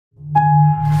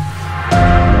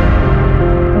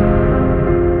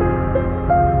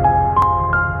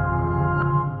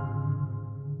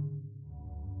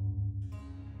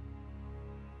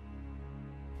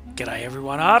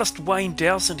artist Wayne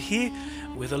Dowsent here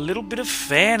with a little bit of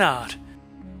fan art.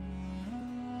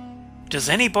 Does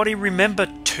anybody remember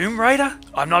Tomb Raider?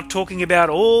 I'm not talking about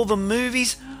all the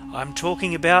movies, I'm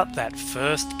talking about that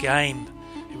first game.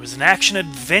 It was an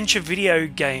action-adventure video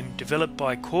game developed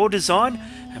by Core Design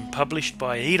and published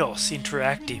by Eidos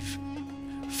Interactive.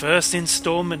 First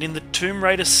installment in the Tomb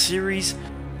Raider series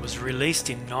was released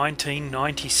in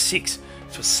 1996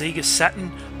 for Sega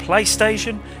Saturn,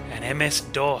 PlayStation and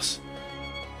MS-DOS.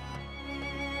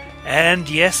 And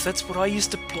yes, that's what I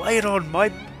used to play it on, my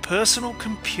personal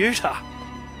computer.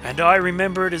 And I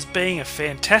remember it as being a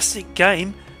fantastic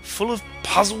game full of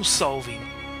puzzle solving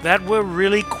that were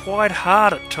really quite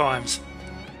hard at times.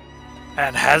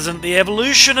 And hasn't the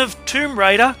evolution of Tomb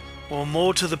Raider, or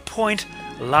more to the point,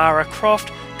 Lara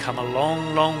Croft, come a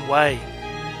long, long way?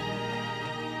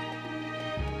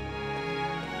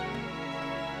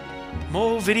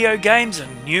 More video games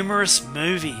and numerous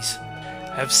movies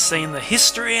have seen the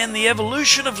history and the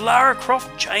evolution of Lara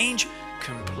Croft change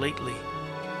completely.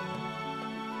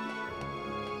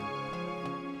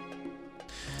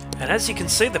 And as you can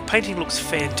see, the painting looks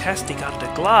fantastic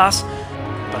under glass,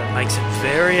 but it makes it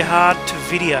very hard to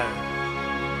video.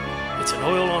 It's an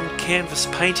oil-on canvas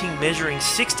painting measuring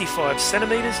 65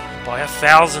 centimeters by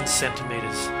 1,000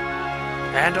 centimeters.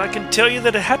 And I can tell you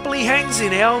that it happily hangs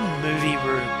in our movie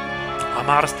room. I'm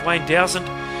artist Wayne Dowsent,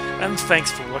 and thanks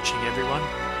for watching,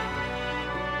 everyone.